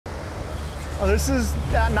Oh, this is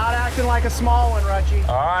not acting like a small one, Rutchie.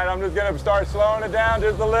 All right, I'm just gonna start slowing it down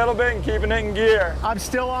just a little bit and keeping it in gear. I'm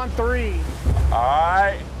still on 3. All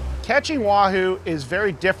right. Catching wahoo is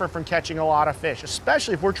very different from catching a lot of fish,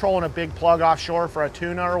 especially if we're trolling a big plug offshore for a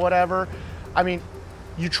tuna or whatever. I mean,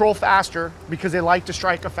 you troll faster because they like to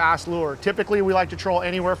strike a fast lure. Typically, we like to troll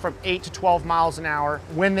anywhere from 8 to 12 miles an hour.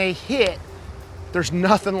 When they hit, there's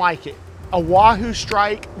nothing like it. A Wahoo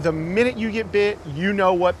Strike, the minute you get bit, you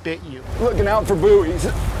know what bit you. Looking out for buoys.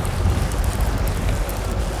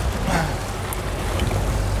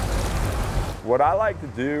 What I like to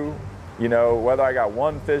do, you know, whether I got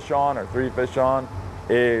 1 fish on or 3 fish on,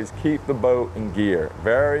 is keep the boat in gear.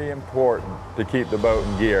 Very important to keep the boat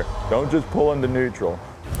in gear. Don't just pull into neutral.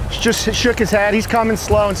 Just shook his head. He's coming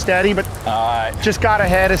slow and steady, but just got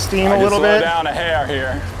ahead of steam a little bit. Slow down a hair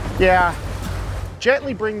here. Yeah.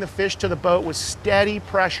 Gently bring the fish to the boat with steady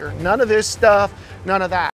pressure. None of this stuff, none of that.